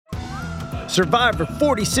Survivor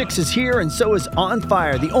 46 is here, and so is On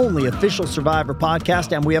Fire, the only official Survivor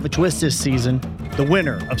podcast, and we have a twist this season. The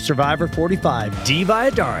winner of Survivor 45, Dee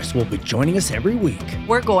Valladares, will be joining us every week.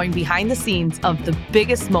 We're going behind the scenes of the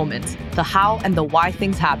biggest moments, the how and the why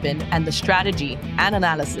things happen, and the strategy and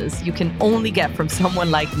analysis you can only get from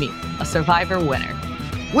someone like me, a Survivor winner.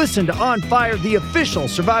 Listen to On Fire, the official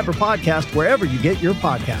Survivor podcast, wherever you get your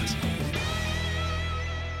podcasts.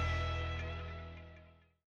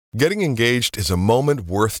 Getting engaged is a moment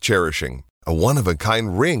worth cherishing. A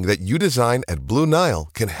one-of-a-kind ring that you design at Blue Nile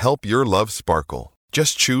can help your love sparkle.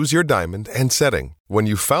 Just choose your diamond and setting. When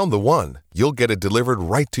you've found the one, you'll get it delivered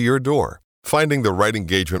right to your door. Finding the right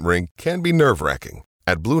engagement ring can be nerve-wracking.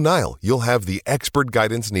 At Blue Nile, you'll have the expert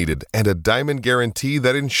guidance needed and a diamond guarantee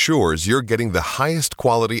that ensures you're getting the highest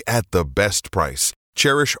quality at the best price.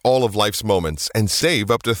 Cherish all of life's moments and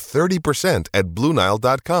save up to 30% at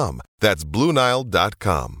BlueNile.com. That's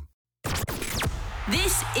BlueNile.com.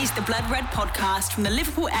 This is the Blood Red podcast from the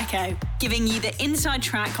Liverpool Echo, giving you the inside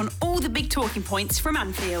track on all the big talking points from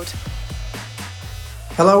Anfield.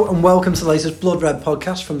 Hello and welcome to the latest Blood Red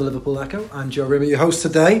podcast from the Liverpool Echo. I'm Joe Rimmer, your host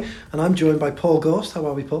today, and I'm joined by Paul Gorst. How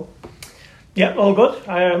are we, Paul? Yeah, all good.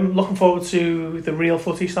 I am looking forward to the real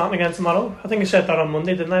footy starting again tomorrow. I think I said that on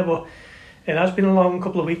Monday, didn't I? But it has been a long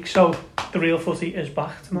couple of weeks, so the real footy is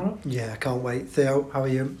back tomorrow. Yeah, I can't wait. Theo, how are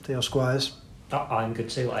you? Theo Squires? I'm good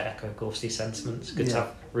too. I echo Gorsty's sentiments. Good to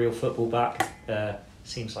have real football back.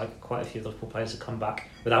 Seems like quite a few Liverpool players have come back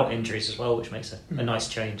without injuries as well, which makes a nice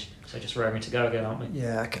change. So just raring to go again, aren't we?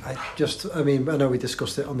 Yeah, I know we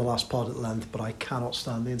discussed it on the last pod at length, but I cannot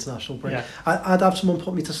stand the international break. Yeah. I'd have someone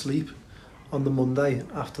put me to sleep on the Monday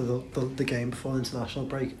after the game before the international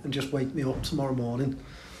break and just wake me up tomorrow morning,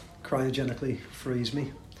 cryogenically freeze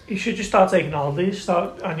me. You should just start taking holidays,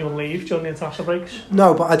 start annual leave during the international breaks.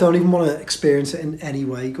 No, but I don't even want to experience it in any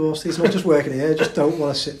way, Ghosty. It's not just working here. I just don't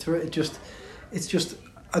want to sit through it. It's just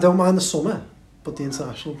I don't mind the summer, but the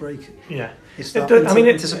international break. Yeah, it's that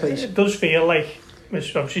anticipation. It does feel like,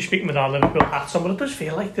 obviously speaking with our Liverpool hats on, but it does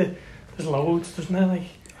feel like there's loads, doesn't there? Like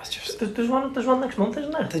there's one next month,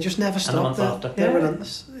 isn't there? They just never stop. They're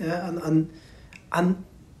relentless. Yeah, and I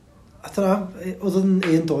don't know. Other than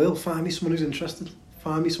Ian Doyle, find me someone who's interested.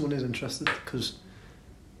 Because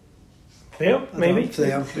Theo, maybe.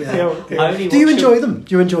 Theo, yeah. Theo. Do you enjoy them?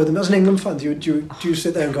 Do you enjoy them as an England fan? Do you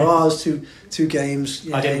sit there and go, there's two games?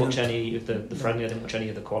 Yeah, I didn't watch any of the friendly. I didn't watch any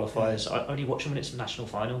of the qualifiers. I only watch them when it's national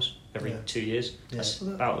finals every 2 years. That's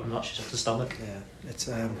about as much as off the stomach.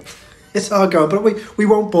 Yeah, it's hard going, but we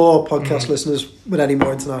won't bore podcast listeners with any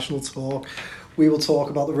more international talk. We will talk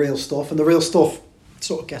about the real stuff, and the real stuff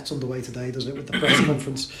sort of gets underway today, doesn't it, with the press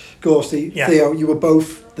conference. Ghosty, Theo, you were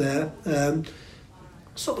both there.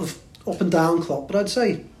 Sort of up and down Klopp, but I'd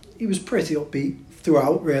say he was pretty upbeat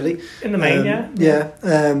throughout, really. In the main, yeah.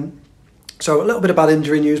 So a little bit of bad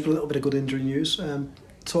injury news, but a little bit of good injury news.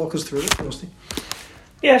 Talk us through it, Ghosty.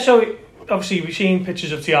 Yeah, so obviously we've seen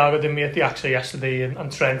pictures of Thiago, didn't we, at the AXA yesterday,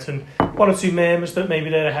 and Trent, and one or two murmurs that maybe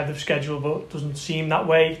they're ahead of schedule, but it doesn't seem that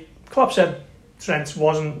way. Klopp said Trent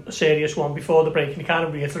wasn't a serious one before the break, and he kind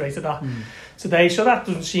of reiterated that today, so that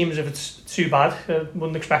doesn't seem as if it's too bad.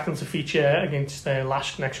 Wouldn't expect him to feature against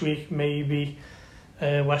Lask next week, maybe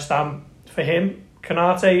West Ham. For him,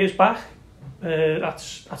 Kanate is back.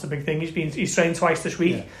 That's a big thing. He's trained twice this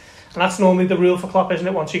week, and that's normally the rule for Klopp, isn't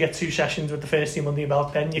it? Once you get 2 sessions with the first team under your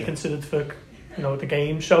belt, then you're considered for the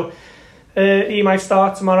game. So he might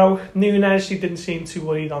start tomorrow. Nunes, he didn't seem too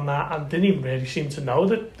worried on that, and didn't even really seem to know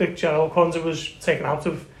that Gerald Kwanzaa was taken out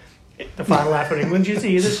of the final for England duty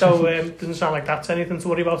either, so doesn't sound like that's anything to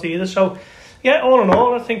worry about either. So yeah, all in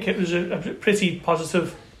all, I think it was a pretty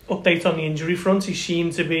positive update on the injury front. He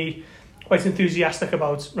seemed to be quite enthusiastic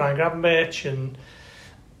about Ryan Gravenberch and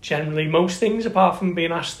generally most things, apart from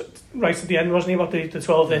being asked right at the end, wasn't he, about the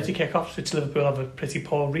 12:30 kickoffs, which Liverpool have a pretty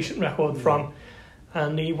poor recent record from.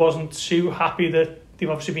 And he wasn't too happy that they've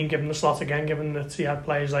obviously been given the slot again, given that he had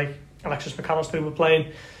players like Alexis McAllister who were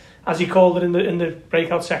playing, as he called it, in the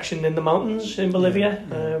breakout section in the mountains in Bolivia.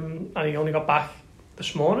 And he only got back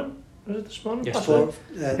this morning. Was it this morning?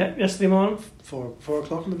 Yesterday morning. 4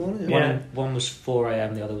 o'clock in the morning. One was 4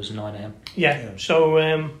 a.m, the other was 9 a.m.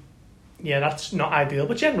 So that's not ideal.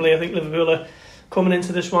 But generally, I think Liverpool are coming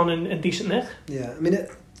into this one in decent nick. Yeah, I mean,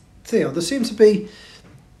 Theo, there seems to be.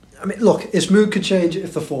 I mean, look, his mood could change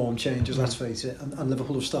if the form changes, let's face it, and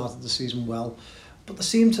Liverpool have started the season well. But there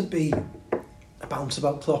seemed to be a bounce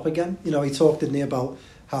about Klopp again. He talked, didn't he, about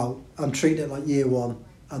how I'm treating it like year one,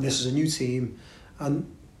 and this is a new team.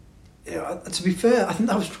 And To be fair, I think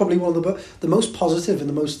that was probably one of the most positive and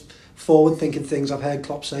the most forward-thinking things I've heard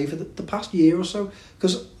Klopp say for the past year or so.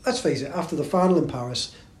 Because let's face it, after the final in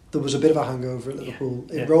Paris, there was a bit of a hangover at Liverpool.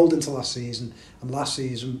 It rolled into last season, and last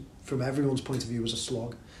season, from everyone's point of view, was a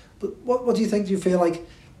slog. But what do you think? Do you feel like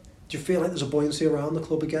there's a buoyancy around the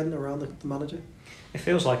club again, around the manager? It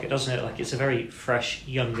feels like it, doesn't it? Like it's a very fresh,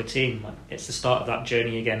 younger team. Like it's the start of that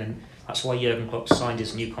journey again, and that's why Jurgen Klopp signed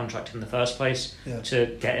his new contract in the first place,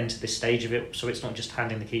 to get into this stage of it. So it's not just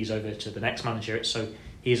handing the keys over to the next manager, it's so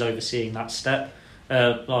he's overseeing that step.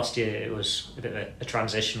 Last year it was a bit of a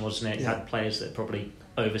transition, wasn't it? You had players that probably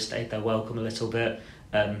overstayed their welcome a little bit.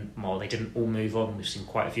 Well, they didn't all move on. We've seen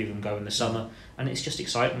quite a few of them go in the summer, and it's just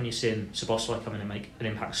exciting when you're seeing Szoboszlai come in and make an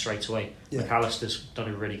impact straight away. McAllister's done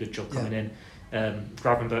a really good job coming in.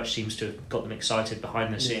 Gravenberch seems to have got them excited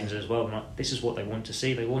behind the scenes as well. And this is what they want to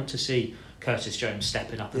see. They want to see Curtis Jones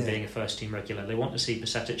stepping up and being a first team regular. They want to see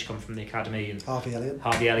Bajcetic come from the academy, and Harvey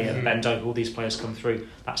Elliott and Bendo, all these players come through.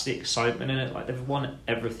 That's the excitement in it. Like they've won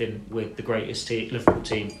everything with the greatest Liverpool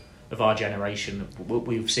team of our generation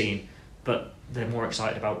we've seen, but they're more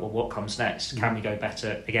excited about what comes next. Can we go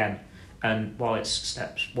better again? And while it's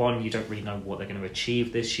steps one, you don't really know what they're going to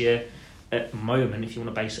achieve this year. At the moment, if you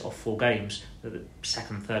want to base it off 4 games, they're the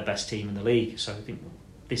second, third best team in the league. So I think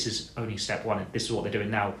this is only step one. This is what they're doing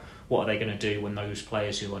now. What are they going to do when those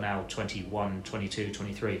players who are now 21, 22,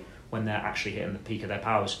 23, when they're actually hitting the peak of their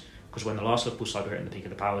powers? Because when the last Liverpool side were hitting the peak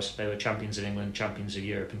of the powers, they were champions of England, champions of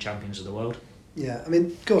Europe and champions of the world. Yeah, I mean,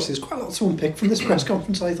 of course, there's quite a lot to unpick from this press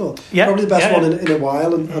conference, I thought. Probably the best one in a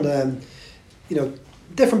while. And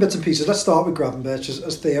different bits and pieces. Let's start with Gravenberch.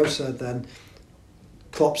 As Theo said then,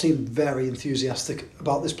 Klopp seemed very enthusiastic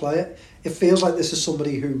about this player. It feels like this is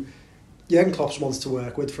somebody who Jurgen Klopp's wanted to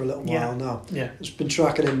work with for a little while now. He's been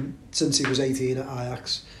tracking him since he was 18 at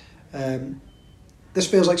Ajax. This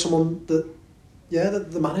feels like someone that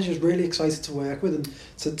the manager's really excited to work with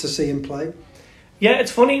and to see him play. Yeah,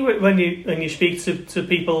 it's funny when you speak to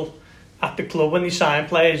people at the club when they sign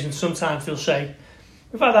players, and sometimes they'll say,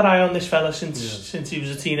 "We've had that eye on this fella since he was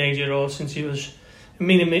a teenager, or since he was."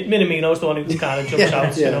 Minamino's the one who kind of jumps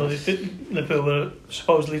out. You know, Liverpool were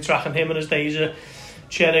supposedly tracking him in his days at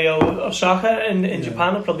Cherry Osaka in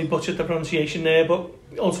Japan. I probably butchered the pronunciation there, but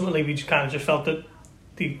ultimately we kind of just felt that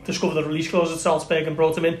they discovered the release clause at Salzburg and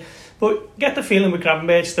brought him in. But get the feeling with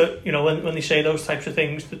Gravenberch that, you know, when they say those types of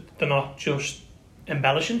things, that they're not just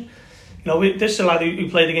embellishing. You know, this is a lad who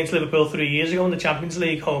played against Liverpool 3 years ago in the Champions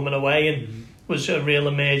League, home and away, and was a real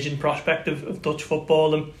emerging prospect of Dutch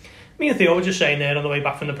football. And me and Theo were just saying there on the way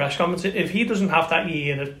back from the press conference, if he doesn't have that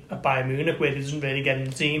year at Bayern Munich where he doesn't really get in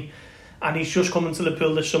the team, and he's just coming to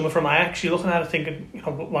Liverpool this summer from Ajax, you're looking at it thinking, you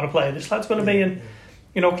know, what a player this lad's going to be. And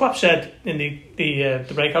you know, Klopp said in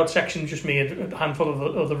the breakout section, just me and a handful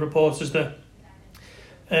of other reporters, that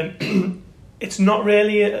it's not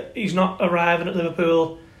really he's not arriving at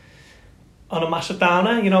Liverpool on a massive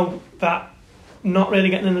downer. You know, that not really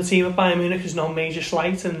getting in the team at Bayern Munich is no major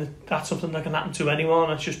slight, and that's something that can happen to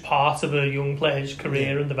anyone. It's just part of a young player's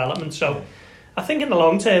career and development. So I think in the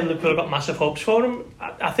long term, Liverpool have got massive hopes for him.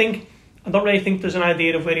 I don't really think there's an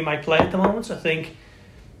idea of where he might play at the moment. I think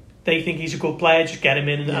they think he's a good player, just get him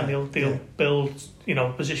in and they'll build, you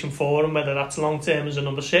know, a position for him, whether that's long term as a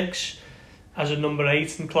number 6, as a number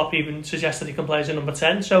 8, and Klopp even suggested he can play as a number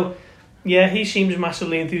 10. So yeah, he seems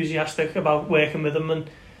massively enthusiastic about working with him, and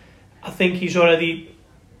I think he's already,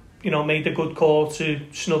 you know, made the good call to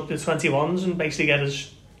snub the 21s and basically get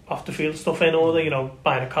his off the field stuff in order, you know,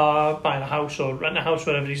 buying a car, buying a house or renting a house,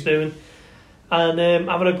 whatever he's doing, and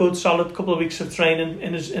having a good solid couple of weeks of training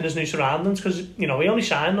in his new surroundings, because, you know, he only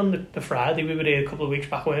signed on the Friday. We were here a couple of weeks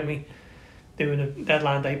back, weren't we, doing a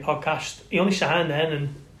Deadline Day podcast. He only signed then,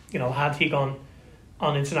 and, you know, had he gone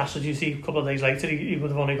on international duty a couple of days later, he would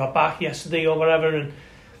have only got back yesterday or whatever, and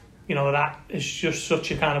you know, that is just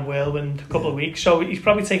such a kind of whirlwind couple of weeks. So he's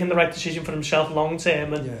probably taken the right decision for himself long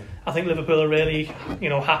term, and I think Liverpool are really, you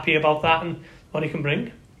know, happy about that and what he can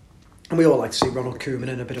bring. And we all like to see Ronald Koeman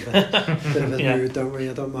in a bit of a mood, don't we?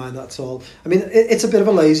 I don't mind that at all. I mean, it's a bit of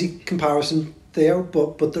a lazy comparison, Theo,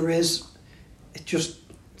 but there is, it just,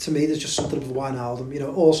 to me, there's just something of a Wijnaldum. You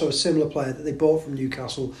know, also a similar player that they bought from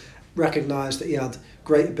Newcastle, recognised that he had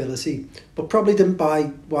great ability, but probably didn't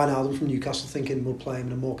buy Wijnaldum from Newcastle thinking we'll play him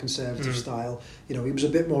in a more conservative style. You know, he was a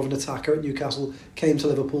bit more of an attacker at Newcastle, came to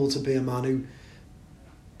Liverpool to be a man who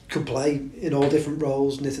could play in all different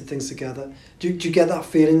roles, knitted things together. Do you get that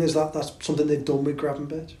feeling? That's something they've done with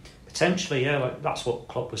Gravenberch? Potentially, yeah. Like, that's what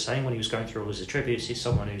Klopp was saying when he was going through all his attributes. He's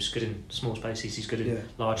someone who's good in small spaces, he's good in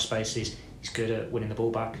large spaces. He's good at winning the ball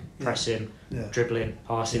back, pressing, dribbling,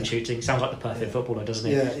 passing, shooting. Sounds like the perfect footballer, doesn't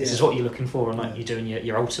he? This is what you're looking for, and like you're doing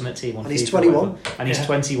your ultimate team on. And he's 21. And he's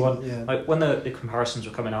 21. Yeah. Like when the comparisons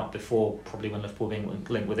were coming out before, probably when Liverpool being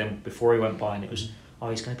linked with him before he went by, and it was,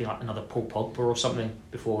 he's going to be like another Paul Pogba or something,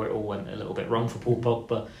 before it all went a little bit wrong for Paul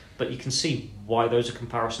Pogba. But you can see why those are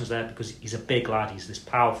comparisons there, because he's a big lad, he's this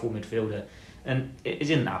powerful midfielder. And it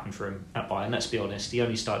didn't happen for him at Bayern, let's be honest. He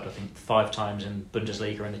only started, I think, 5 times in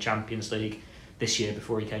Bundesliga and the Champions League this year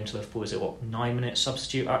before he came to Liverpool. Is it, 9-minute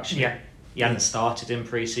substitute, actually? Yeah. He hadn't started in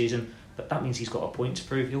pre-season, but that means he's got a point to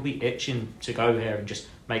prove. He'll be itching to go here and just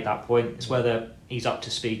make that point. It's whether he's up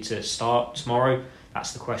to speed to start tomorrow.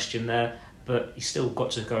 That's the question there. But he's still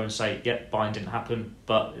got to go and say, Bayern didn't happen,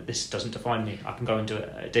 but this doesn't define me. I can go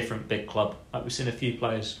into a different big club. Like we've seen a few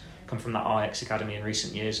players come from that Ajax academy in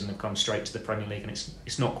recent years and they've come straight to the Premier League, and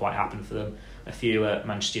it's not quite happened for them. A few at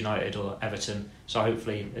Manchester United or Everton, so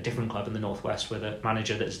hopefully a different club in the Northwest with a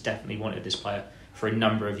manager that's definitely wanted this player for a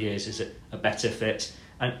number of years is a better fit.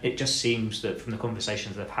 And it just seems that from the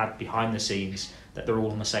conversations they've had behind the scenes that they're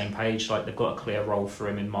all on the same page, like they've got a clear role for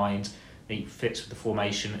him in mind. He fits with the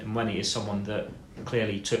formation, and when he is someone that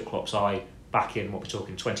clearly took Klopp's eye back in, what we're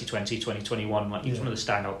talking, 2020, 2021, like he was one of the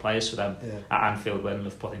standout players for them at Anfield when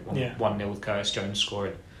Liverpool, I think, won 1-0 with Curtis Jones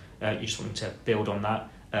scoring. You just want him to build on that.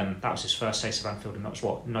 That was his first taste of Anfield, and that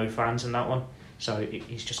was no fans in that one. So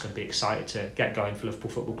he's just going to be excited to get going for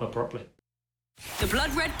Liverpool Football Club properly. The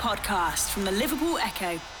Blood Red Podcast from the Liverpool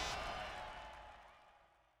Echo.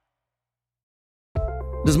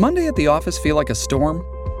 Does Monday at the office feel like a storm?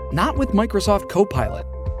 Not with Microsoft Copilot.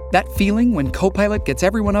 That feeling when Copilot gets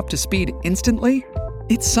everyone up to speed instantly?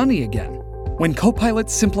 It's sunny again. When Copilot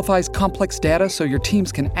simplifies complex data so your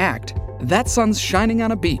teams can act, that sun's shining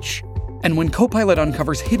on a beach. And when Copilot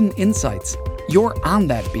uncovers hidden insights, you're on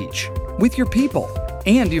that beach with your people,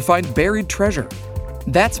 and you find buried treasure.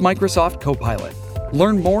 That's Microsoft Copilot.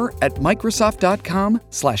 Learn more at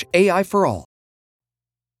Microsoft.com/AI for all.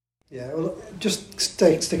 Yeah, well, just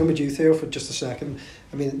sticking with you, Theo, for just a second.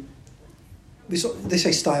 I mean, they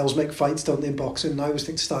say styles make fights, don't they, in boxing? And I always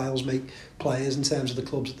think styles make players in terms of the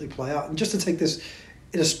clubs that they play at. And just to take this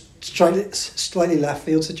in a slightly left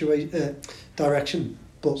field direction,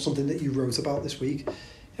 but something that you wrote about this week,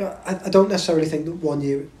 I don't necessarily think that 1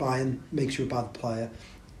 year at Bayern makes you a bad player.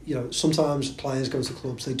 Sometimes players go to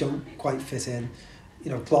clubs, they don't quite fit in.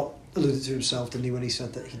 Klopp alluded to himself, didn't he, when he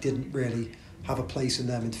said that he didn't really have a place in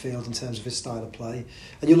their midfield in terms of his style of play.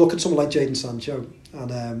 And you look at someone like Jadon Sancho,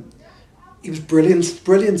 and he was brilliant at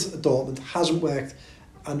Dortmund, hasn't worked,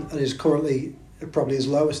 and is currently probably his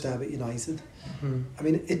lowest ever at United. Mm-hmm. I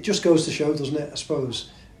mean, it just goes to show, doesn't it, I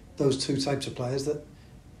suppose, those two types of players, that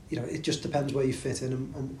it just depends where you fit in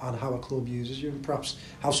and how a club uses you, and perhaps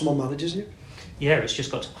how someone manages you. Yeah, it's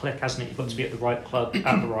just got to click, hasn't it? You've got to be at the right club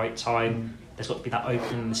at the right time. There's got to be that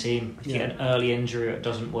opening in the team. If you get an early injury or it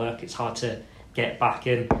doesn't work, it's hard to get back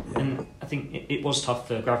in. And I think it was tough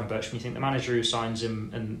for Gravenberch. When you think the manager who signs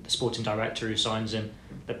him and the sporting director who signs him,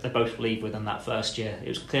 they both leave within that first year. It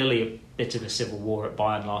was clearly a bit of a civil war at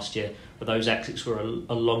Bayern last year, but those exits were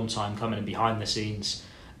a long time coming in behind the scenes.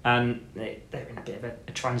 And they're in a bit of a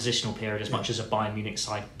transitional period, as much as a Bayern Munich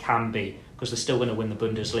side can be, because they're still going to win the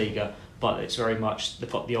Bundesliga, but it's very much,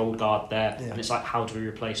 they've got the old guard there, and it's like, how do we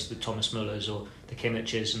replace the Thomas Müllers or the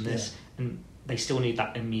Kimmiches and this? And they still need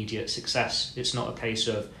that immediate success. It's not a case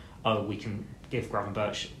of, we can give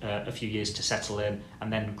Gravenberch a few years to settle in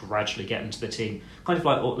and then gradually get into the team. Kind of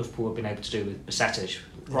like what Liverpool have been able to do with Bajcetic.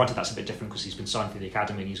 Granted, that's a bit different because he's been signed through the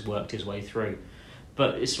academy and he's worked his way through.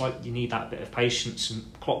 But it's like you need that bit of patience, and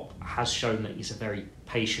Klopp has shown that he's a very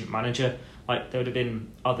patient manager. Like, there would have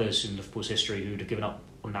been others in Liverpool's history who would have given up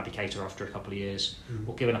on Naby Keita after a couple of years,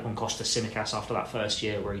 or given up on Costa Tsimikas after that first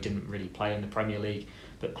year where he didn't really play in the Premier League.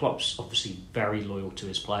 But Klopp's obviously very loyal to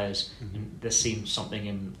his players, and there seems something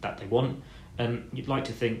in that they want. And you'd like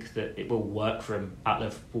to think that it will work for him at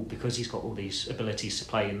Liverpool because he's got all these abilities to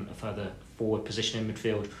play in a further forward position in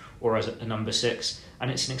midfield or as a number 6.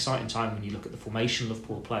 And it's an exciting time when you look at the formation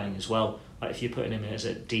Liverpool are playing as well. Like, if you're putting him in as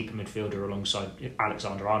a deeper midfielder alongside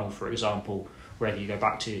Alexander-Arnold, for example, whether you go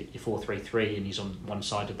back to your 4-3-3 and he's on one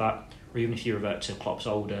side of that, or even if you revert to Klopp's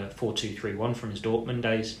older 4-2-3-1 from his Dortmund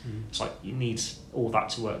days, it's like you need all that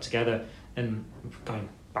to work together. And going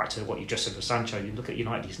back to what you just said with Sancho, you look at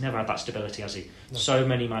United, he's never had that stability, has he? No. So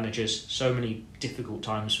many managers, so many difficult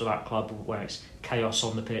times for that club where it's chaos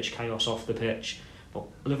on the pitch, chaos off the pitch. But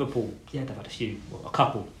Liverpool, they've had a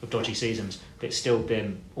couple of dodgy seasons, but it's still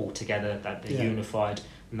been all together, that they're unified,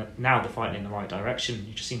 and that now they're fighting in the right direction.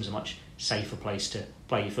 It just seems a much safer place to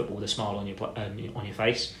play your football with a smile on your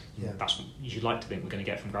face. Yeah. That's what you'd like to think we're going to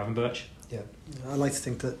get from Gravenberch. Yeah, I like to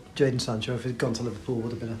think that Jadon Sancho, if he'd gone to Liverpool,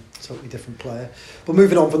 would have been a totally different player. But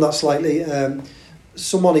moving on from that slightly,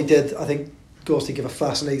 someone he did, I think, Ghosty give a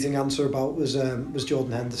fascinating answer about was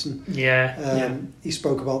Jordan Henderson. He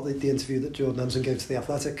spoke about the interview that Jordan Henderson gave to The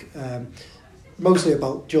Athletic, mostly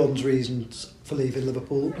about Jordan's reasons for leaving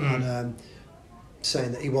Liverpool and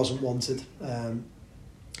saying that he wasn't wanted.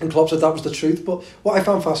 And Klopp said that was the truth. But what I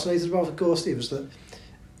found fascinating about Ghosty was that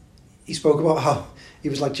he spoke about how he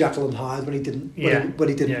was like Jekyll and Hyde when he didn't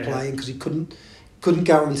play, because he couldn't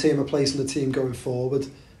guarantee him a place in the team going forward.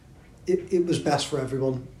 It was best for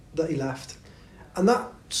everyone that he left. And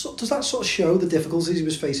does that sort of show the difficulties he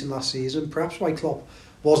was facing last season? Perhaps why Klopp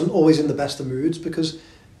wasn't always in the best of moods, because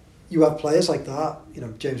you have players like that. You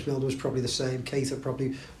know, James Milner was probably the same. Keita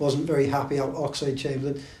probably wasn't very happy out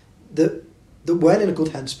Oxlade-Chamberlain. That weren't in a good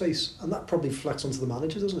headspace, and that probably reflects onto the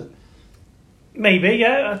manager, doesn't it? Maybe,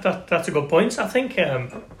 yeah. That's a good point. I think.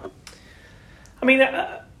 I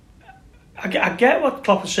get what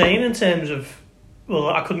Klopp was saying in terms of, well,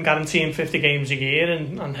 I couldn't guarantee him 50 games a year,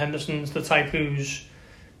 and Henderson's the type who's,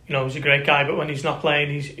 he's a great guy, but when he's not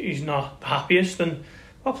playing, he's not the happiest. And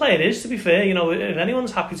what player is, to be fair, if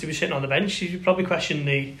anyone's happy to be sitting on the bench, you probably question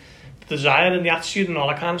the desire and the attitude and all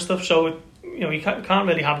that kind of stuff. So, you can't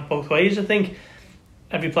really have it both ways. I think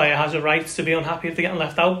every player has a right to be unhappy if they're getting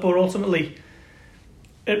left out, but ultimately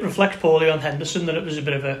it reflects poorly on Henderson that it was a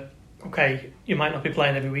bit of a, okay, you might not be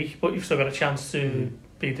playing every week, but you've still got a chance to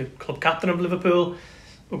be the club captain of Liverpool.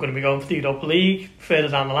 We're going to be going for the Europa League. Further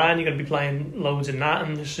down the line, you're going to be playing loads in that,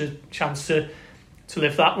 and there's a chance to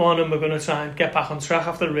lift that one, and we're going to try and get back on track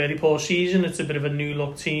after a really poor season. It's a bit of a new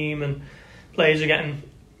look team, and players are getting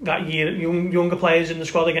that year, younger players in the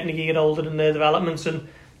squad are getting a year older in their developments, and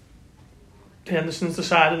Henderson's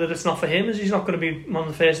decided that it's not for him, as he's not going to be one of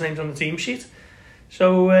the first names on the team sheet.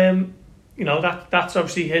 So, that's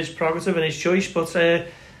obviously his prerogative and his choice, but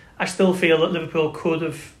I still feel that Liverpool could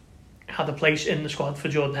have had a place in the squad for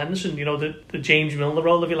Jordan Henderson. The James Milner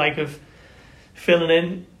role, if you like, of filling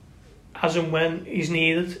in as and when he's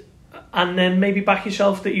needed, and then maybe back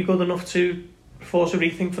yourself that you're good enough to force a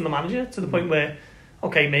rethink from the manager to the point where,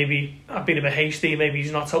 okay, maybe I've been a bit hasty, maybe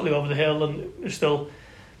he's not totally over the hill, and there's still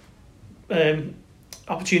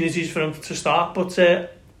opportunities for him to start, but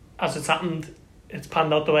as it's happened, it's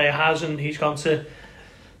panned out the way it has, and he's gone to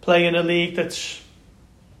play in a league that's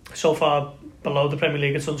so far below the Premier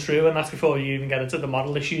League it's untrue, and that's before you even get into the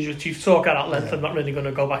model issues, which you've talked at length. Yeah. I'm not really going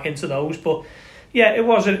to go back into those, but yeah, it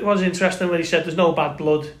was interesting when he said there's no bad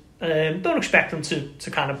blood. Don't expect him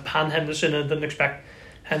to kind of pan Henderson, and don't expect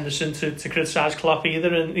Henderson to criticise Klopp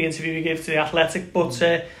either in the interview he gave to The Athletic, but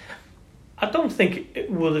I don't think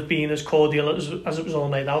it would have been as cordial as it was all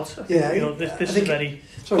made out. This is very...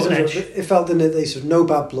 It felt in it, they said no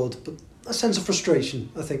bad blood, but a sense of frustration,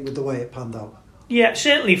 I think, with the way it panned out. Yeah,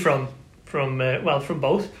 certainly from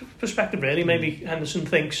both perspectives, really. Maybe Henderson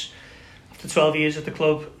thinks after 12 years at the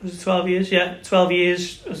club, was it 12 years? Yeah, 12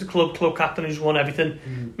 years as the club captain who's won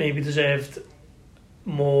everything, maybe deserved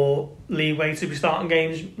more leeway to be starting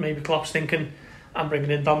games. Maybe Klopp's thinking, I'm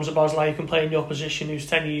bringing in Dom Szoboszlai, who can play in your position, who's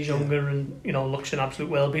 10 years younger and looks an absolute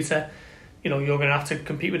world beater. You're going to have to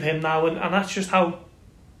compete with him now, and that's just how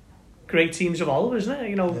great teams evolve,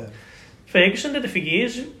 isn't it? Ferguson did it for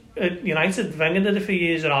years at United, Wenger did it for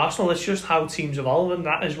years at Arsenal. It's just how teams evolve, and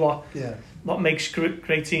that is what makes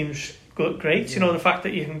great teams great. The fact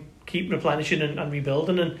that you can keep replenishing and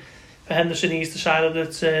rebuilding, and for Henderson, he's decided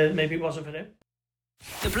that maybe it wasn't for him.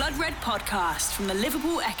 The Blood Red Podcast from the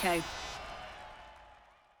Liverpool Echo.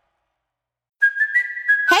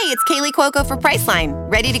 Hey, it's Kaylee Cuoco for Priceline.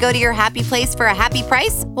 Ready to go to your happy place for a happy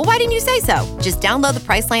price? Well, why didn't you say so? Just download the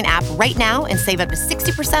Priceline app right now and save up to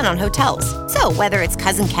 60% on hotels. So whether it's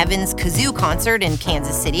Cousin Kevin's Kazoo Concert in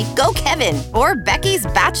Kansas City, go Kevin, or Becky's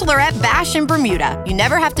Bachelorette Bash in Bermuda, you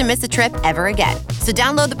never have to miss a trip ever again. So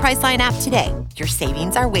download the Priceline app today. Your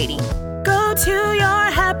savings are waiting. Go to your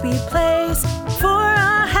happy place for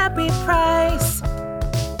a happy price.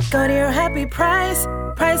 Go to your happy price,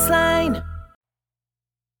 Priceline.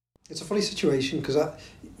 It's a funny situation because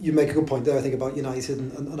you make a good point there, I think, about United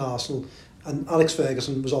and Arsenal. And Alex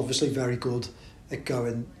Ferguson was obviously very good at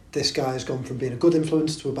going, this guy has gone from being a good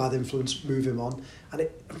influence to a bad influence, move him on. And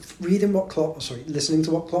listening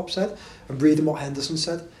to what Klopp said and reading what Henderson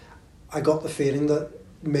said, I got the feeling that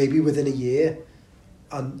maybe within a year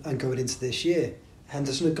and going into this year,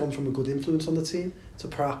 Henderson had gone from a good influence on the team to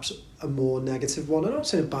perhaps a more negative one. I'm not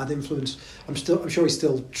saying a bad influence. I'm sure he's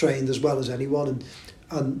still trained as well as anyone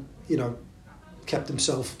and kept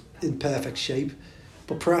himself in perfect shape,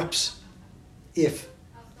 but perhaps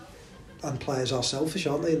and players are selfish,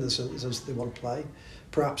 aren't they, in the sense that they want to play.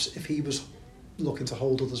 Perhaps if he was looking to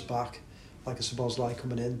hold others back, like a Szoboszlai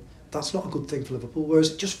coming in, that's not a good thing for Liverpool.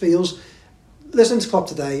 Whereas it just feels, listening to Klopp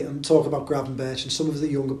today and talk about Gravenberch and some of the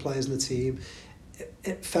younger players in the team,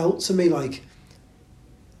 it felt to me like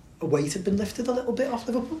a weight had been lifted a little bit off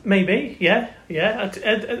Liverpool. Maybe, yeah.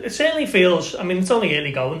 It certainly feels, I mean, it's only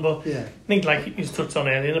early going, but I think, like you touched on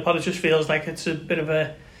earlier in the pod, it just feels like it's a bit of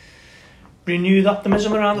a renewed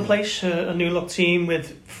optimism around the place, a new look team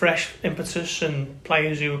with fresh impetus and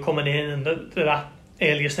players who are coming in and they're at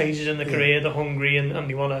earlier stages in their career, they're hungry and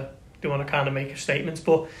they want to kind of make a statement.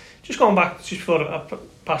 But just going back, just before I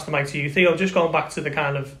pass the mic to you, Theo, just going back to the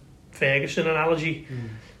kind of Ferguson analogy,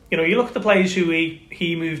 you know, you look at the players who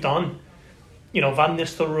he moved on, you know, Van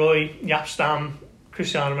Nistelrooy, Jaap Stam,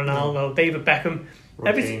 Cristiano Ronaldo, David Beckham,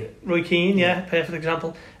 Roy Keane, perfect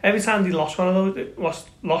example. Every time they lost one of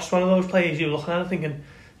those players, you're looking at it thinking,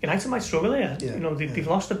 United might struggle here. You know, they've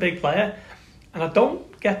lost a big player, and I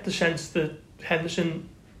don't get the sense that Henderson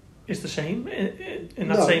is the same in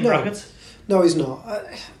that same bracket. No, he's not.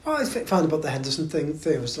 What I found about the Henderson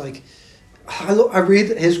thing was like, I read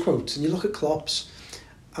his quotes and you look at Klopp's,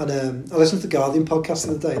 and I listened to the Guardian podcast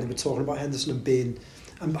the other day. They were talking about Henderson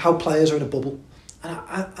and how players are in a bubble, and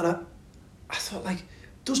I thought, like,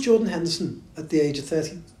 does Jordan Henderson at the age of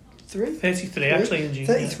 33 actually in June,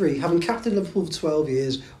 33, having captained Liverpool for 12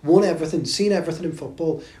 years, won everything, seen everything in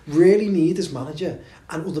football, really need his manager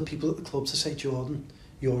and other people at the club to say, Jordan,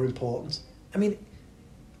 you're important? I mean,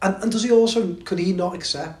 and does he also, could he not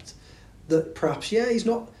accept that perhaps, he's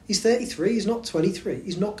 33, he's not 23,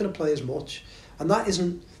 he's not going to play as much, and that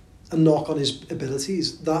isn't a knock on his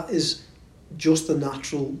abilities, that is just the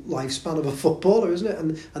natural lifespan of a footballer, isn't it,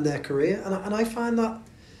 and their career, and I find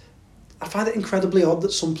it incredibly odd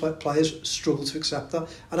that some players struggle to accept that.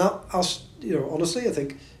 And I'll honestly, I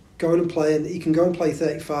think he can go and play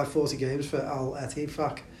 35-40 games for Al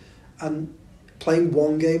Ettifaq, and playing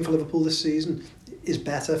one game for Liverpool this season is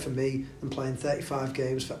better for me than playing 35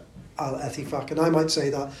 games for Al Ettifaq. And I might say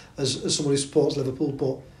that as someone who supports Liverpool,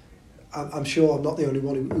 but I'm sure I'm not the only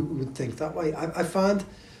one who would think that way. I find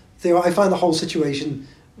the whole situation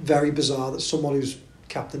very bizarre that someone who's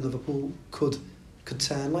captain Liverpool could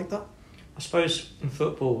turn like that. I suppose in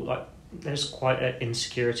football, like, there's quite an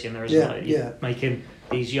insecurity in there, isn't there? Making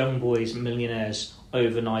these young boys millionaires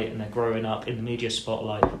overnight, and they're growing up in the media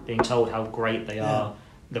spotlight, being told how great they are,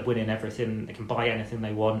 they're winning everything, they can buy anything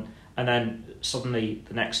they want, and then suddenly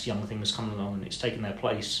the next young thing is coming along and it's taking their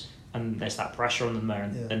place, and there's that pressure on them there,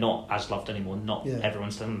 and they're not as loved anymore.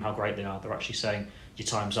 Everyone's telling them how great they are. They're actually saying, your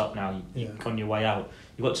time's up now, you're on your way out.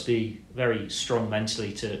 You've got to be very strong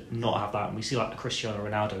mentally to not have that. And we see, like, the Cristiano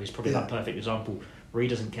Ronaldo, he's probably that perfect example, where he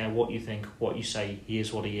doesn't care what you think, what you say, he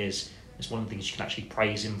is what he is. It's one of the things you can actually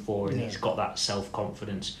praise him for, and he's got that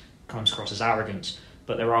self-confidence, comes across as arrogance.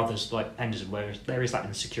 But there are others like Henderson where there is that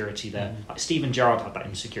insecurity there. Like Steven Gerrard had that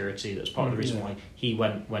insecurity. That's part of the reason why he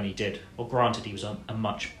went when he did. Well, granted, he was a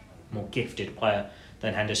much more gifted player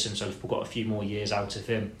than Henderson, so Liverpool got a few more years out of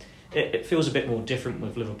him. It feels a bit more different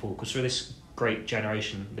with Liverpool, because for this great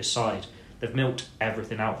generation, this side, they've milked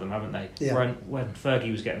everything out of them, haven't they? When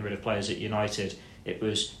Fergie was getting rid of players at United, it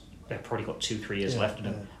was, they've probably got 2-3 years left in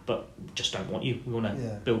them, but just don't want you. We want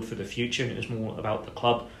to build for the future, and it was more about the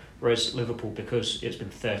club. Whereas Liverpool, because it's been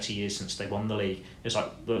 30 years since they won the league, it's like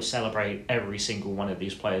we'll celebrate every single one of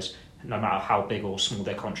these players, no matter how big or small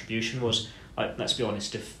their contribution was. Like, let's be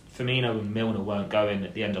honest, if Firmino and Milner weren't going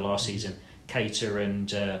at the end of last season, Keita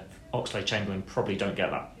and Oxlade-Chamberlain probably don't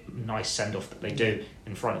get that nice send-off that they do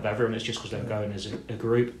in front of everyone. It's just because they're going as a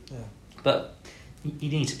group. But you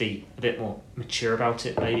need to be a bit more mature about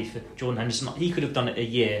it, maybe. For Jordan Henderson, he could have done it a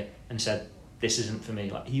year and said, this isn't for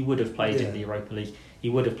me. Like, he would have played in the Europa League, he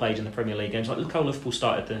would have played in the Premier League games. Like, look how Liverpool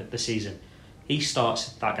started the season. He starts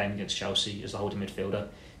that game against Chelsea as the holding midfielder,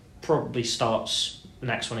 probably starts the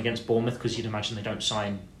next one against Bournemouth, because you'd imagine they don't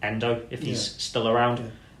sign Endo if he's still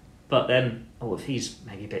around. But then, if he's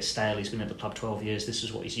maybe a bit stale, he's been at the club 12 years, this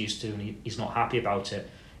is what he's used to, and he's not happy about it.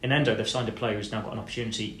 In Endo, they've signed a player who's now got an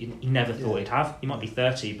opportunity he never thought he'd have. He might be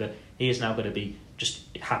 30, but he is now going to be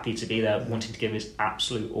just happy to be there, wanting to give his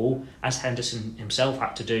absolute all, as Henderson himself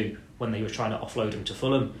had to do when they were trying to offload him to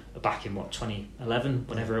Fulham back in, 2011,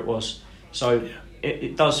 whenever it was. So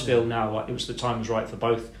it does feel now like the time was right for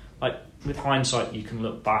both. Like, with hindsight, you can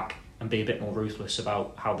look back and be a bit more ruthless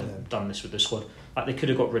about how they've done this with the squad. Like, they could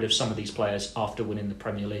have got rid of some of these players after winning the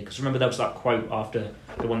Premier League. Because remember, there was that quote after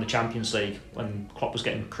they won the Champions League when Klopp was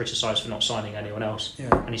getting criticised for not signing anyone else.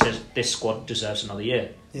 And he says, this squad deserves another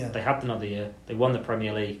year. They had another year, they won the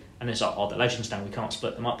Premier League, and it's like, they're legends now, we can't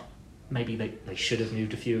split them up. maybe they should have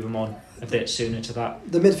moved a few of them on a bit sooner to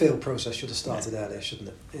that. The midfield process should have started earlier, shouldn't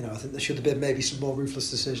it? I think there should have been maybe some more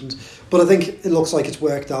ruthless decisions. But I think it looks like it's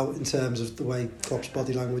worked out in terms of the way Klopp's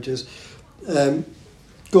body language is.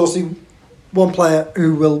 Gorsey, one player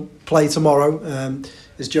who will play tomorrow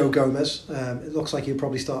is Joe Gomez. It looks like he'll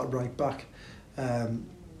probably start at right back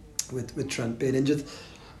with Trent being injured.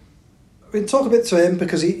 I mean, talk a bit to him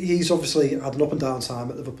because he's obviously had an up and down time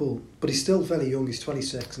at Liverpool, but he's still very young. He's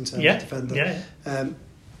 26 in terms of defender. Yeah.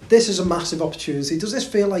 This is a massive opportunity. Does this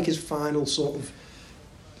feel like his final sort of,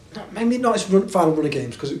 maybe not his final run of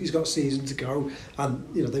games because he's got a season to go,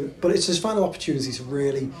 and but it's his final opportunity to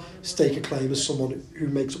really stake a claim as someone who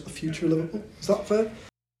makes up the future of Liverpool? Is that fair?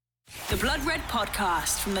 The Blood Red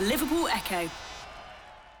Podcast from the Liverpool Echo.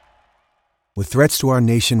 With threats to our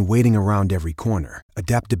nation waiting around every corner,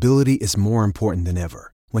 adaptability is more important than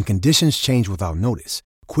ever. When conditions change without notice,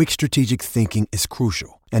 quick strategic thinking is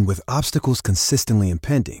crucial. And with obstacles consistently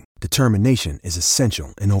impending, determination is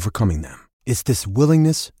essential in overcoming them. It's this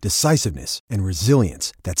willingness, decisiveness, and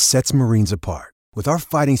resilience that sets Marines apart. With our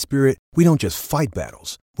fighting spirit, we don't just fight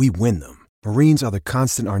battles, we win them. Marines are the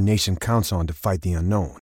constant our nation counts on to fight the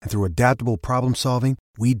unknown. And through adaptable problem solving,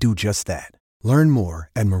 we do just that. Learn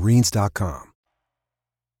more at marines.com.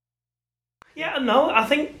 Yeah, no, I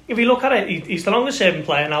think if you look at it, he's the longest serving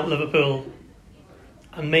player now at Liverpool,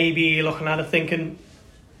 and maybe you're looking at it thinking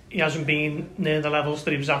he hasn't been near the levels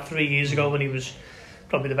that he was at 3 years ago when he was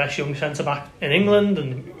probably the best young centre-back in England,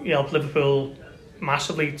 and he helped Liverpool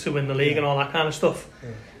massively to win the league and all that kind of stuff. Yeah.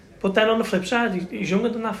 But then on the flip side, he's younger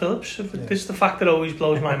than that Phillips. This is the fact that always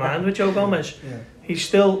blows my mind with Joe Gomez. He's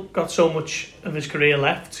still got so much of his career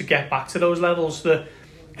left to get back to those levels that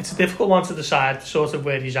it's a difficult one to decide sort of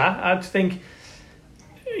where he's at. I think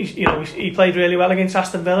he played really well against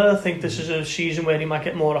Aston Villa. I think this is a season where he might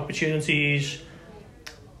get more opportunities,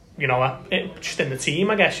 just in the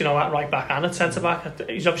team, I guess, at right back and at centre back.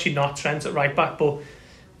 He's obviously not Trent at right back, but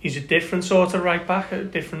he's a different sort of right back, a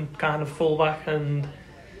different kind of full back, and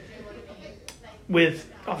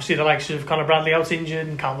with obviously the likes of Conor Bradley out injured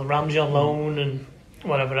and Calvin Ramsey on loan and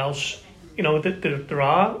whatever else, there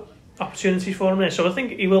are opportunities for him there. So I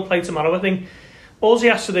think he will play tomorrow. I think all he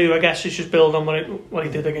has to do, I guess, is just build on what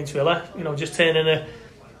he did against Villa. Just turn in a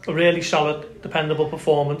really solid, dependable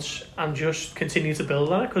performance and just continue to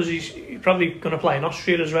build on it, because he's probably going to play in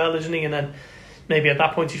Austria as well, isn't he? And then maybe at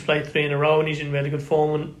that point he's played 3 in a row and he's in really good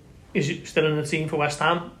form and he's still in the team for West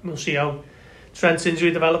Ham. We'll see how Trent's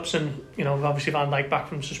injury develops, and obviously Van Dijk back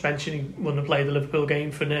from suspension. He wouldn't have played the Liverpool game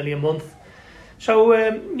for nearly a month. So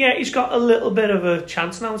he's got a little bit of a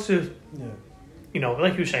chance now to,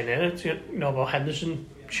 like you were saying there, about Henderson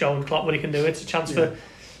showing Klopp what he can do. It's a chance for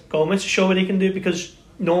Gomez to show what he can do, because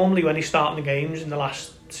normally when he's starting the games in the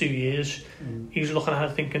last 2 years, he's looking at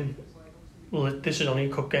it thinking, well, this is only a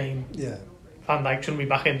cup game. Van Dijk shouldn't be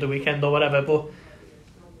back in the weekend or whatever. But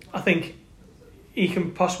I think he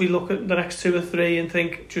can possibly look at the next 2 or 3 and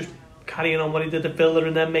think, just carrying on what he did at Villa,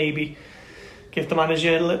 and then maybe give the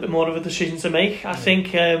manager a little bit more of a decision to make. I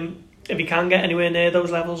think if he can get anywhere near those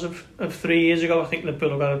levels of 3 years ago, I think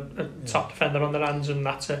Liverpool have got a top defender on their hands, and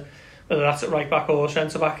whether that's at right back or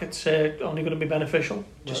centre back, it's only going to be beneficial.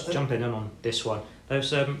 Just jumping in on this one, when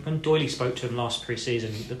Doyley spoke to him last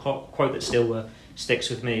pre-season, the quote that still sticks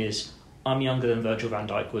with me is, "I'm younger than Virgil van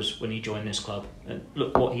Dijk was when he joined this club, and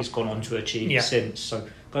look what he's gone on to achieve since." So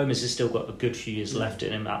Gomez has still got a good few years left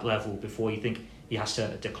in him at that level before you think he has to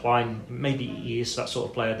decline. Maybe he is that sort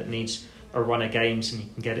of player that needs a run of games and he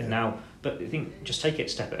can get it now. But I think just take it a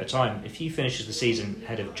step at a time. If he finishes the season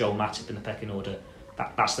ahead of Joel Matip in the pecking order,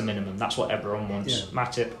 that's the minimum. That's what everyone wants.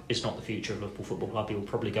 Matip is not the future of Liverpool Football Club. He will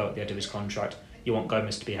probably go at the end of his contract. You want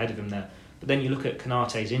Gomez to be ahead of him there. But then you look at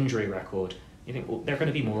Konaté's injury record, you think, well, there are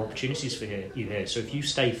going to be more opportunities for you here. So if you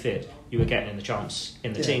stay fit, you are getting the chance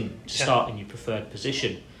in the team to start in your preferred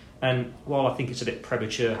position. And while I think it's a bit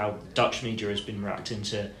premature how Dutch media has been reacting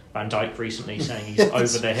to Van Dijk recently, saying he's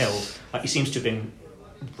over the hill, he seems to have been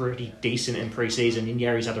really decent in pre-season, and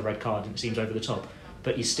he's had a red card and it seems over the top.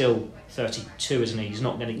 But he's still 32, isn't he? He's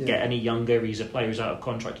not going to get any younger. He's a player who's out of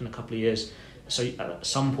contract in a couple of years. So at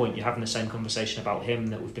some point you're having the same conversation about him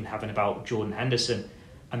that we've been having about Jordan Henderson.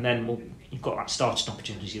 And then you've got that starting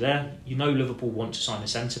opportunity there. Liverpool want to sign a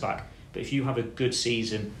centre-back. But if you have a good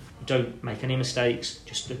season, don't make any mistakes,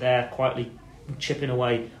 just there quietly chipping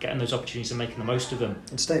away, getting those opportunities and making the most of them.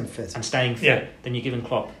 And staying fit. Then you're giving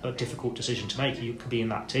Klopp a difficult decision to make. You could be in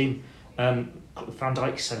that team. Van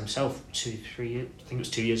Dijk said himself 2-3 years, I think it was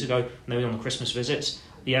 2 years ago, and they were on the Christmas visits.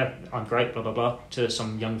 I'm great, blah, blah, blah, to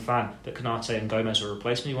some young fan, but Konaté and Gomez will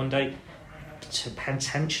replace me one day.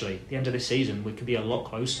 potentially the end of this season, we could be a lot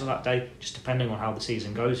closer to that day, just depending on how the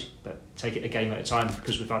season goes. But take it a game at a time,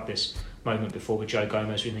 because we've had this moment before with Joe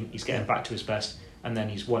Gomez. We think he's getting back to his best, and then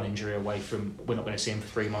he's one injury away from we're not going to see him for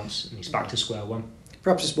 3 months, and he's back to square one.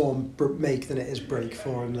 Perhaps it's more make than it is break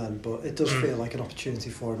for him then, but it does feel like an opportunity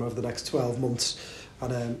for him over the next 12 months,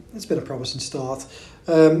 and it's been a promising start.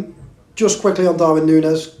 Just quickly on Darwin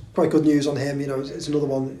Núñez, quite good news on him. It's another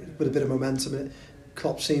one with a bit of momentum in it.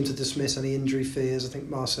 Klopp seemed to dismiss any injury fears. I think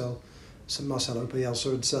Marcelo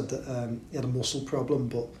Bielsa had said that he had a muscle problem,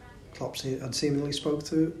 but Klopp had seemingly spoke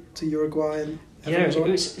to Uruguay. And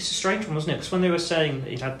it's a strange one, wasn't it? Because when they were saying that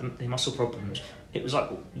he'd had the muscle problems, it was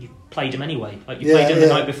like, well, you played him anyway. Like you played him the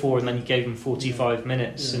night before, and then you gave him 45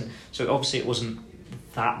 minutes, and so obviously it wasn't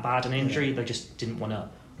that bad an injury. They just didn't want to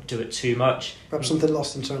do it too much. Perhaps something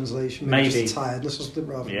lost in translation. Maybe just tiredness or something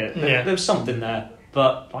rather. There was something there,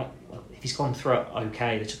 but if he's gone through it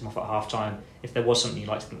okay, they took him off at half time. If there was something you'd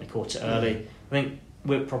like to think they caught it early, I think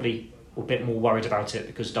we're probably a bit more worried about it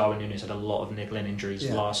because Darwin Núñez had a lot of niggling injuries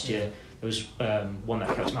last year. There was one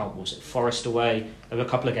that kept him out, was it Forest away? There were a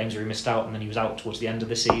couple of games where he missed out, and then he was out towards the end of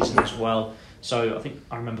the season as well. So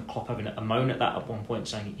I remember Klopp having a moan at that at one point,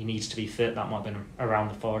 saying he needs to be fit. That might have been around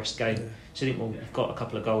the Forest game. So I think, well, you've got a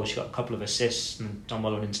couple of goals, you've got a couple of assists, and done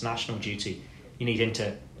well on international duty. You need him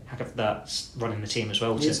to have that running the team as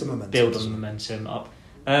well to build on the momentum up.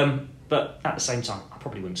 But at the same time, I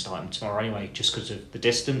probably wouldn't start him tomorrow anyway, just because of the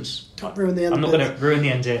distance. Can't ruin the end. I'm not going to ruin the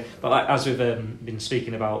end here. But as we've been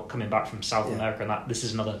speaking about coming back from South America, and this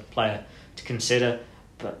is another player to consider.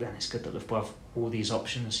 But then it's good that Liverpool have all these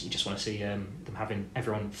options. You just want to see them having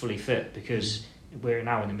everyone fully fit, because we're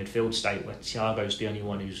now in the midfield state where Thiago's the only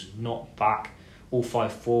one who's not back. All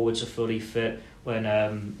 5 forwards are fully fit. When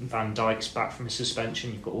Van Dijk's back from his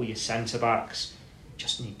suspension, you've got all your centre-backs. You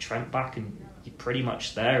just need Trent back, and you're pretty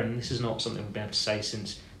much there. And this is not something we've been able to say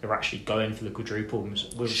since they were actually going for the quadruple. We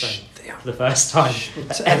were saying for the first time.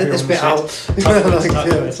 Edit this bit out. But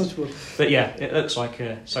it looks like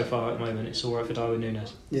so far at the moment it's all right for Darwin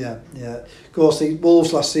Núñez. Yeah. Of course, the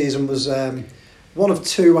Wolves last season was one of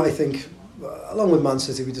 2, I think, along with Man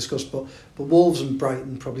City we discussed, but Wolves and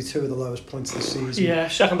Brighton probably 2 of the lowest points this season. Yeah,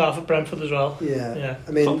 second half of Brentford as well. Yeah.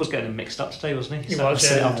 I mean, Klopp was getting mixed up today, wasn't he? He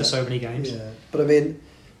was, after so many games. Yeah, but I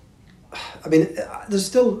mean, there's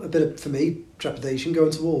still a bit of, for me, trepidation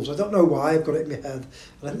going to Wolves. I don't know why. I've got it in my head.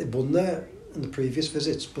 I think they've won there in the previous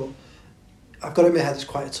visits, but I've got it in my head it's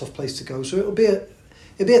quite a tough place to go. So it'll be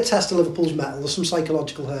a test of Liverpool's mettle. There's some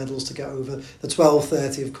psychological hurdles to get over. The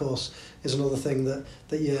 12:30, of course, is another thing that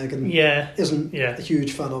Jurgen isn't a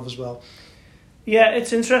huge fan of as well. Yeah,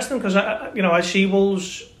 it's interesting because I see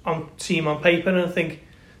Wolves on paper and I think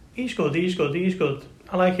he's good.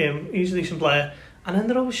 I like him. He's a decent player. And then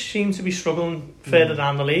they always seem to be struggling further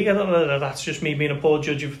down the league. I don't know whether that's just me being a poor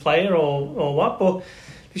judge of a player or what, but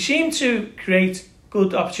they seem to create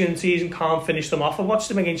good opportunities and can't finish them off. I watched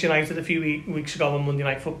them against United a few weeks ago on Monday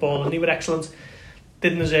Night Football, and they were excellent.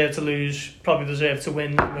 Didn't deserve to lose, probably deserved to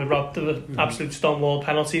win. They robbed of an absolute stonewall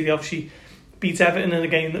penalty. They obviously beat Everton in a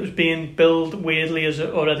game that was being billed weirdly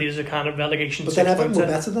already as a kind of relegation. But then Everton were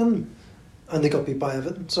better than them, and they got beat by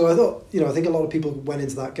Everton. So I thought, I think a lot of people went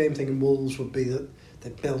into that game thinking Wolves would be that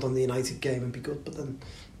they'd build on the United game and be good, but then,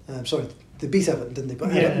 they beat Everton, didn't they?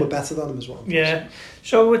 But Everton were better than them as well. Yeah,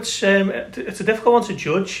 so it's a difficult one to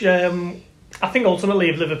judge. I think ultimately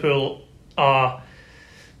if Liverpool are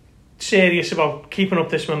serious about keeping up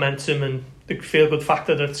this momentum and the feel-good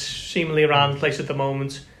factor that's seemingly around the place at the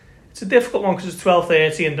moment, it's a difficult one because it's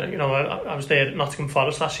 12:30, and I was there at Nottingham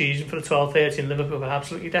Forest last season for the 12:30, and Liverpool were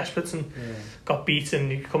absolutely desperate and got beat,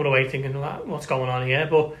 and you're coming away thinking, what's going on here?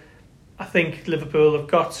 But I think Liverpool have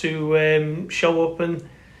got to show up and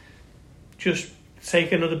just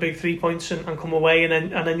take another big 3 points and come away,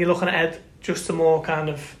 and then you're looking ahead just to more kind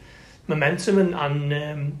of momentum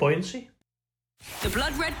and buoyancy. The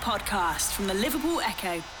Blood Red Podcast from the Liverpool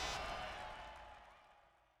Echo.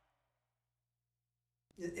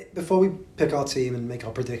 Before we pick our team and make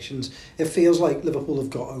our predictions, it feels like Liverpool have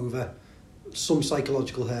got over some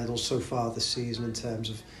psychological hurdles so far this season in terms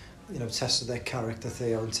of, tests of their character,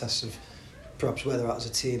 Theo, and tests of perhaps where they're at as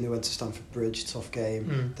a team. They went to Stamford Bridge, tough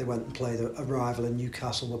game. They went and played a rival in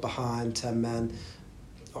Newcastle, were behind 10 men.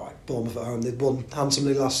 All right, Bournemouth at home, they'd won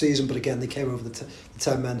handsomely last season, but again, they came over the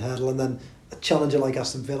 10-men hurdle. And then a challenger like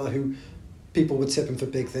Aston Villa, who people were tipping for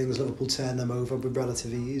big things, Liverpool turned them over with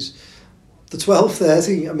relative ease. The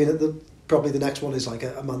 12:30, probably the next one is like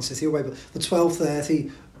a Man City away, but the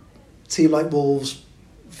 12:30 team like Wolves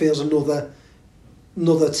feels another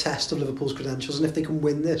test of Liverpool's credentials, and if they can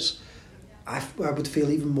win this, I would feel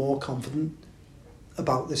even more confident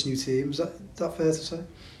about this new team. Is that fair to say?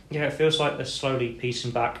 Yeah, it feels like they're slowly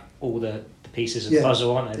piecing back all the pieces of the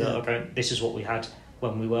puzzle, aren't they? That are going, this is what we had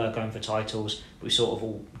when we were going for titles, but we sort of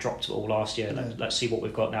all dropped it all last year. Let's see what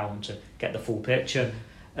we've got now and to get the full picture.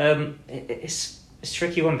 It's a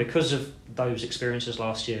tricky one because of those experiences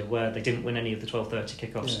last year where they didn't win any of the 12:30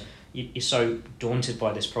 kickoffs. You're so daunted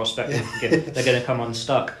by this prospect that they're going to come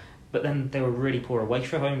unstuck. But then they were really poor away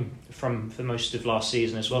from home for most of last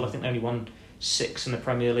season as well. I think they only won 6 in the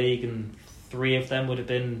Premier League, and 3 of them would have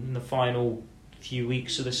been in the final few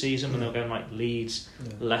weeks of the season when they were going like Leeds,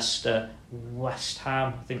 Leicester, West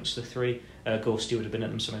Ham. I think it's the 3. Gorsty would have been at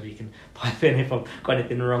them, so maybe you can pipe in if I've got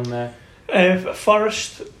anything wrong there.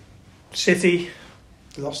 Forest, City.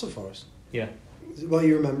 They lost to Forest. Yeah. What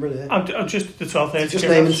you remember there? I'm just the 12:30. Just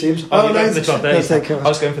naming teams. No, the 12:30. I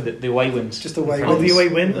was going for the away wins. Just the away wins. The away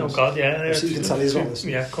win. Oh God, yeah. So you can tell he's not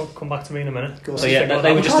listening. Yeah, come back to me in a minute. So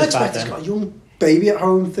they were just as bad then. He's got a young baby at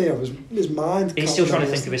home there. His mind. He's still trying to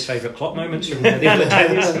think of his favourite Klopp moments from the other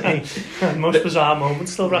days. Most bizarre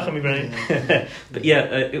moments still racking my brain. But yeah,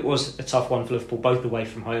 it was a tough one for Liverpool, both away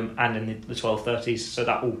from home and in the 12:30s. So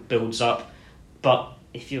that all builds up. But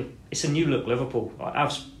it's a new look Liverpool.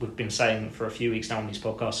 As we've been saying for a few weeks now on these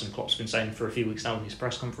podcasts, and Klopp's been saying for a few weeks now on these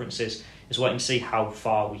press conferences, is waiting to see how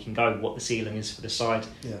far we can go, what the ceiling is for the side.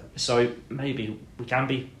 Yeah. So maybe we can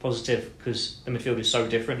be positive because the midfield is so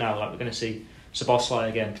different now. Like we're going to see Szoboszlai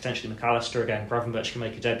again, potentially McAllister again. Gravenberch can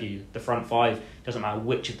make a debut. The front 5, doesn't matter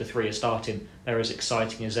which of the 3 are starting, they're as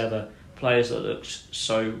exciting as ever. Players that looked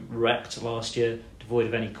so wrecked last year, devoid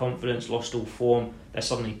of any confidence, lost all form, they're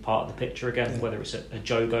suddenly part of the picture again, whether it's a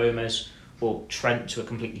Joe Gomez or Trent to a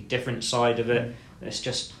completely different side of it. It's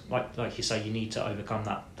just, like you say, you need to overcome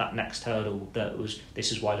that next hurdle.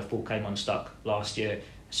 This is why Liverpool came unstuck last year.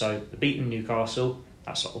 So beating Newcastle,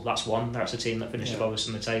 that's one. That's a team that finished lowest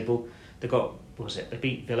on the table. They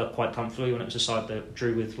beat Villa quite comfortably when it was a side that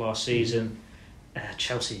drew with last season.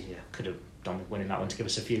 Chelsea could have done with winning that one to give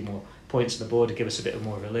us a few more points on the board to give us a bit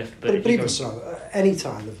more of a lift. But even so, any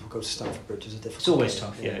time Liverpool go to Stamford Bridge is a difficult. It's always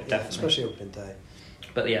tough, definitely, especially opening day.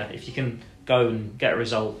 But if you can go and get a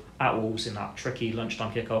result at Wolves in that tricky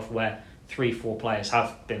lunchtime kickoff where 3-4 players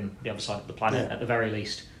have been the other side of the planet at the very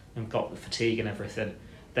least and got the fatigue and everything,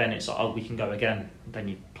 then it's like, we can go again. Then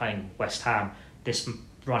you're playing West Ham. This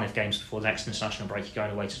run of games before the next international break, you're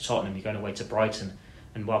going away to Tottenham, you're going away to Brighton.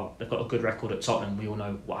 And they've got a good record at Tottenham. We all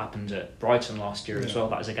know what happened at Brighton last year as well.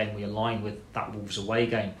 That is a game we align with that Wolves away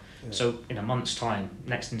game. Yeah. So in a month's time,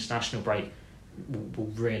 next international break, we'll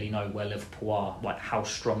really know where Liverpool are, like how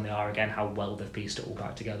strong they are again, how well they've pieced it all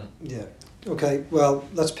back together. Yeah. Okay, well,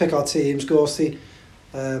 let's pick our teams. Gorsty,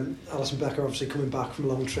 Alisson Becker obviously coming back from a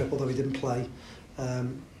long trip, although he didn't play.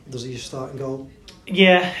 Does he start in goal?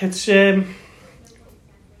 Yeah, it's... there's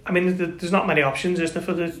not many options, is there,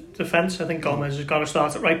 for the defence? I think Gomez has got to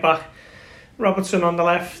start at right back, Robertson on the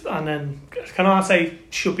left, and then Canate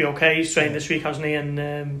should be okay. He's trained this week, hasn't he?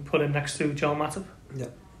 And put him next to Joel Matip. Yeah.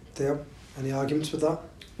 Theo, any arguments with that?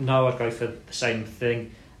 No, I'd go for the same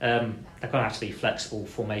thing. They're going to have to be flexible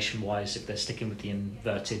formation-wise if they're sticking with the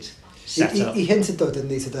inverted setup. He hinted, though, didn't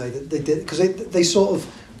he, today, that they did, because they sort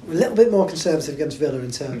of a little bit more conservative against Villa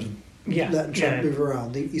in terms of letting Trent move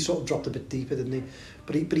around. He sort of dropped a bit deeper, didn't he?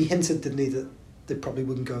 But he hinted, didn't he, that they probably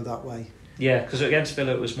wouldn't go that way. Yeah, because against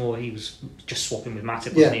Villa it was more he was just swapping with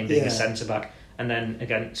Matip, wasn't he, and being a centre back. And then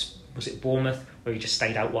against, was it Bournemouth, where he just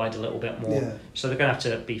stayed out wide a little bit more. Yeah. So they're going to have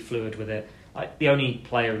to be fluid with it. Like, the only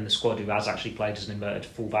player in the squad who has actually played as an inverted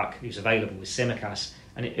fullback who's available is Tsimikas,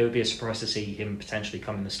 and it would be a surprise to see him potentially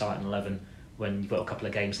come in the starting 11 when you've got a couple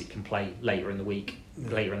of games that you can play later in the week,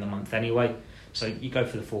 later in the month anyway. So you go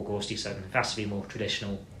for the 4 Gorsty 7. If it has to be more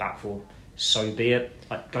traditional back 4, so be it.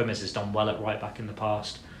 Like, Gomez has done well at right back in the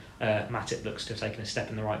past. Matip looks to have taken a step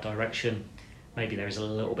in the right direction. Maybe there is a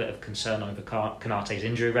little bit of concern over Kanate's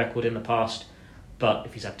injury record in the past, but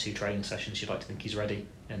if he's had 2 training sessions, you'd like to think he's ready.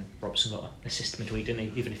 And Robertson got an assist midweek, didn't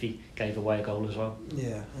he? Even if he gave away a goal as well.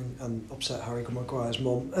 Yeah, and upset Harry Maguire's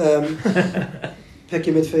mum. Pick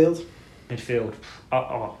your midfield. Midfield.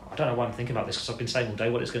 I don't know why I'm thinking about this because I've been saying all day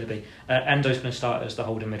what it's going to be. Endo's going to start as the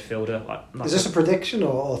holding midfielder. Is this a prediction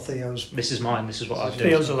or Theo's? This is mine. This is what I do.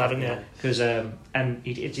 Theo's 11, yeah. Because and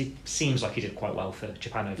it seems like he did quite well for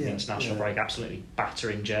Japan over the international break. Absolutely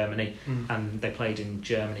battering Germany, and they played in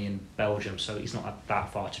Germany and Belgium, so he's not had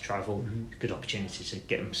that far to travel. Good opportunity to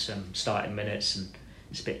get him some starting minutes, and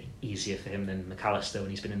it's a bit easier for him than McAllister when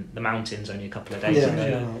he's been in the mountains only a couple of days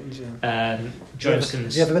ago.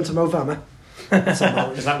 Jonathan's... Have you ever been to Movama? Is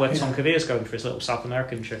that where Tom Cavere's going for his little South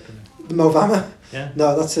American trip? The Movama? Yeah.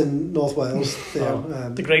 No, that's in North Wales.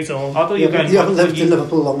 The Great Orme. I thought you were going. You haven't lived in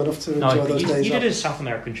Liverpool long enough to enjoy those days. You did a South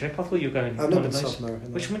American trip. I thought you were going. I've never been South America.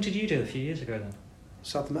 No. Which one did you do a few years ago then?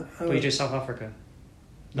 South America. Or you did South Africa?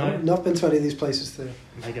 No, not been to any of these places too.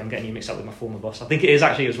 Maybe I'm getting you mixed up with my former boss. I think it was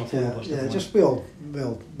my former boss. Yeah, just we all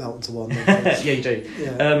melt into one. Yeah, you do.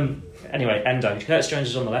 Yeah. Anyway, Endo. Curtis Jones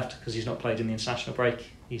is on the left because he's not played in the international break.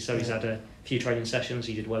 He's had a few training sessions.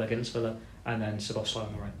 He did well against Villa, and then Szoboszlai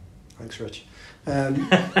on the right. Thanks, Rich.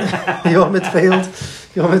 Your midfield.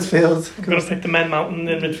 I'm going to pick the men mountain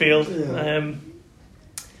in midfield.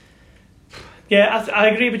 Yeah. I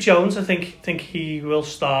agree with Jones. I think he will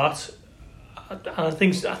start. And I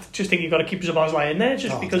just think you've got to keep Szoboszlai in there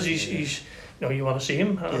because he's you want to see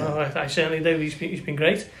him. I certainly do. He's been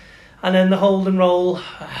great. And then the holding role.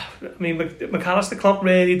 I mean, McAllister, Klopp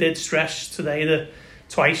really did stress today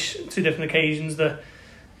twice, 2 different occasions, that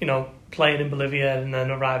playing in Bolivia and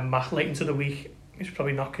then arriving back late into the week is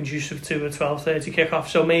probably not conducive to a 12:30 kickoff.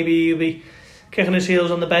 So maybe he'll be kicking his heels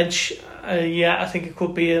on the bench. I think it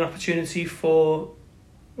could be an opportunity for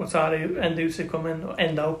Endo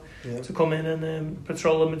to come in and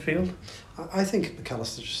patrol the midfield. I think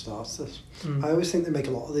McAllister just starts this. I always think they make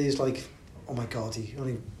a lot of these like, oh my God, he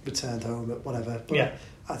only returned home at whatever. But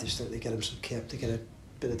I just think they get him some kip to get a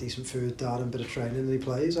bit of decent food down and a bit of training and he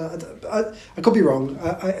plays. I could be wrong.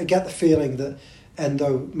 I get the feeling that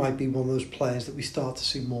Endo might be one of those players that we start to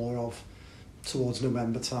see more of towards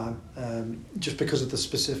November time, just because of the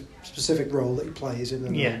specific role that he plays in.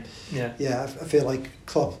 And, I feel like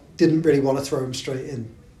Klopp didn't really want to throw him straight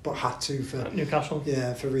in, but had to for Newcastle.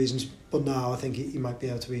 Yeah, for reasons. But now I think he might be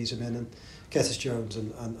able to ease him in, and Curtis Jones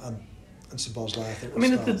and Szoboszlai, I think.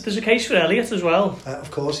 There's a case for Elliott as well.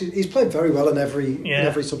 Of course, he's played very well in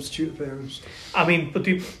every substitute appearance. I mean, but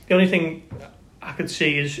the only thing I could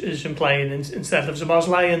see is him playing instead of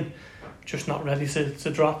Szoboszlai and just not ready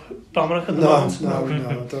to drop Dominic at the moment.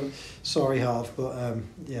 No. Don't, sorry, Harv, but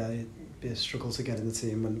it'd be a struggle to get in the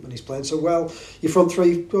team when he's playing so well. Your front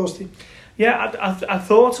three, Ghosty? Yeah, I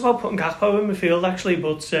thought about putting Gakpo in midfield actually,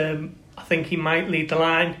 but I think he might lead the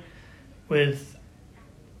line with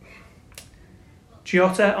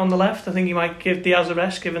Jota on the left. I think he might give Diaz a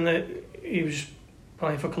rest, given that he was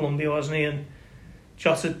playing for Colombia, wasn't he? And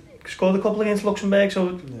Jota scored a couple against Luxembourg,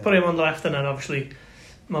 so put him on the left, and then obviously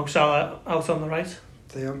Mo Salah out on the right.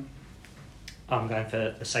 Theo? I'm going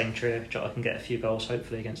for the same trio. Jota can get a few goals,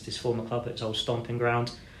 hopefully, against his former club at his old stomping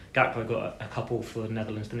ground. Gakpo got a couple for the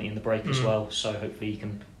Netherlands, didn't he, in the break as well, so hopefully he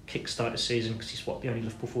can kick-start the season, because he's the only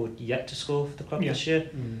Liverpool forward yet to score for the club this year.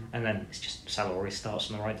 And then it's just Salah always starts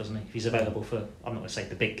on the right, doesn't he? If he's available for, I'm not going to say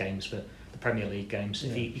the big games, but the Premier League games.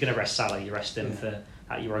 If you're going to rest Salah, you rest him for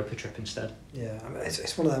that Europa trip instead. Yeah, I mean,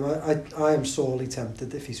 it's one of them. I am sorely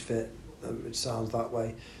tempted, if he's fit, it sounds that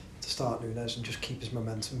way, to start Núñez and just keep his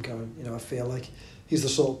momentum going. I feel like he's the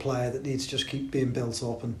sort of player that needs to just keep being built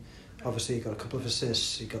up, and obviously he got a couple of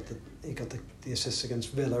assists. He got the assists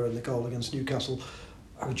against Villa and the goal against Newcastle.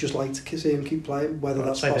 I would just like to see him keep playing, whether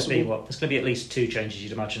that's possible. There's going to be at least 2 changes,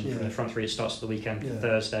 you'd imagine, from the front three. It starts for the weekend, for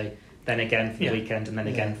Thursday, then again for the weekend, and then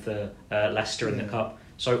again for Leicester in the Cup.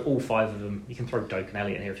 So all 5 of them, you can throw Doak and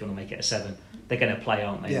Elliott in here if you want to make it a 7. They're going to play,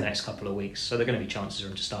 aren't they, in the next couple of weeks? So they're going to be chances for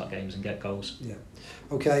them to start games and get goals. Yeah.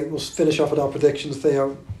 Okay, we'll finish off with our predictions.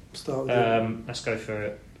 Theo, start with you. Let's go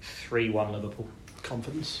for 3-1 Liverpool.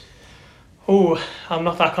 Confidence? Oh, I'm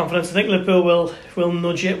not that confident. I think Liverpool will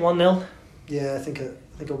nudge it 1-0. Yeah, I think a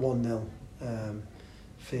 1-0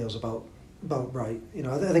 feels about right.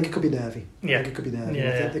 I think it could be nervy. I think it could be nervy.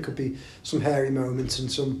 I think there could be some hairy moments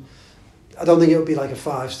and some. I don't think it would be like a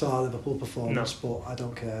 5-star Liverpool performance, but I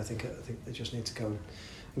don't care. I think they just need to go and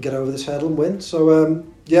get over this hurdle and win. So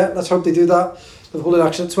let's hope they do that. Liverpool in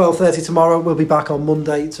action at 12:30 tomorrow. We'll be back on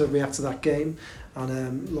Monday to react to that game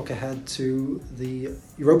and look ahead to the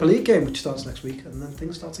Europa League game, which starts next week, and then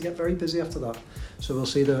things start to get very busy after that. So we'll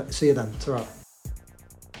see you then. Ta-ra.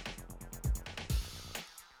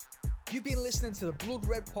 You've been listening to the Blood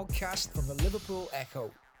Red podcast from the Liverpool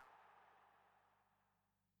Echo.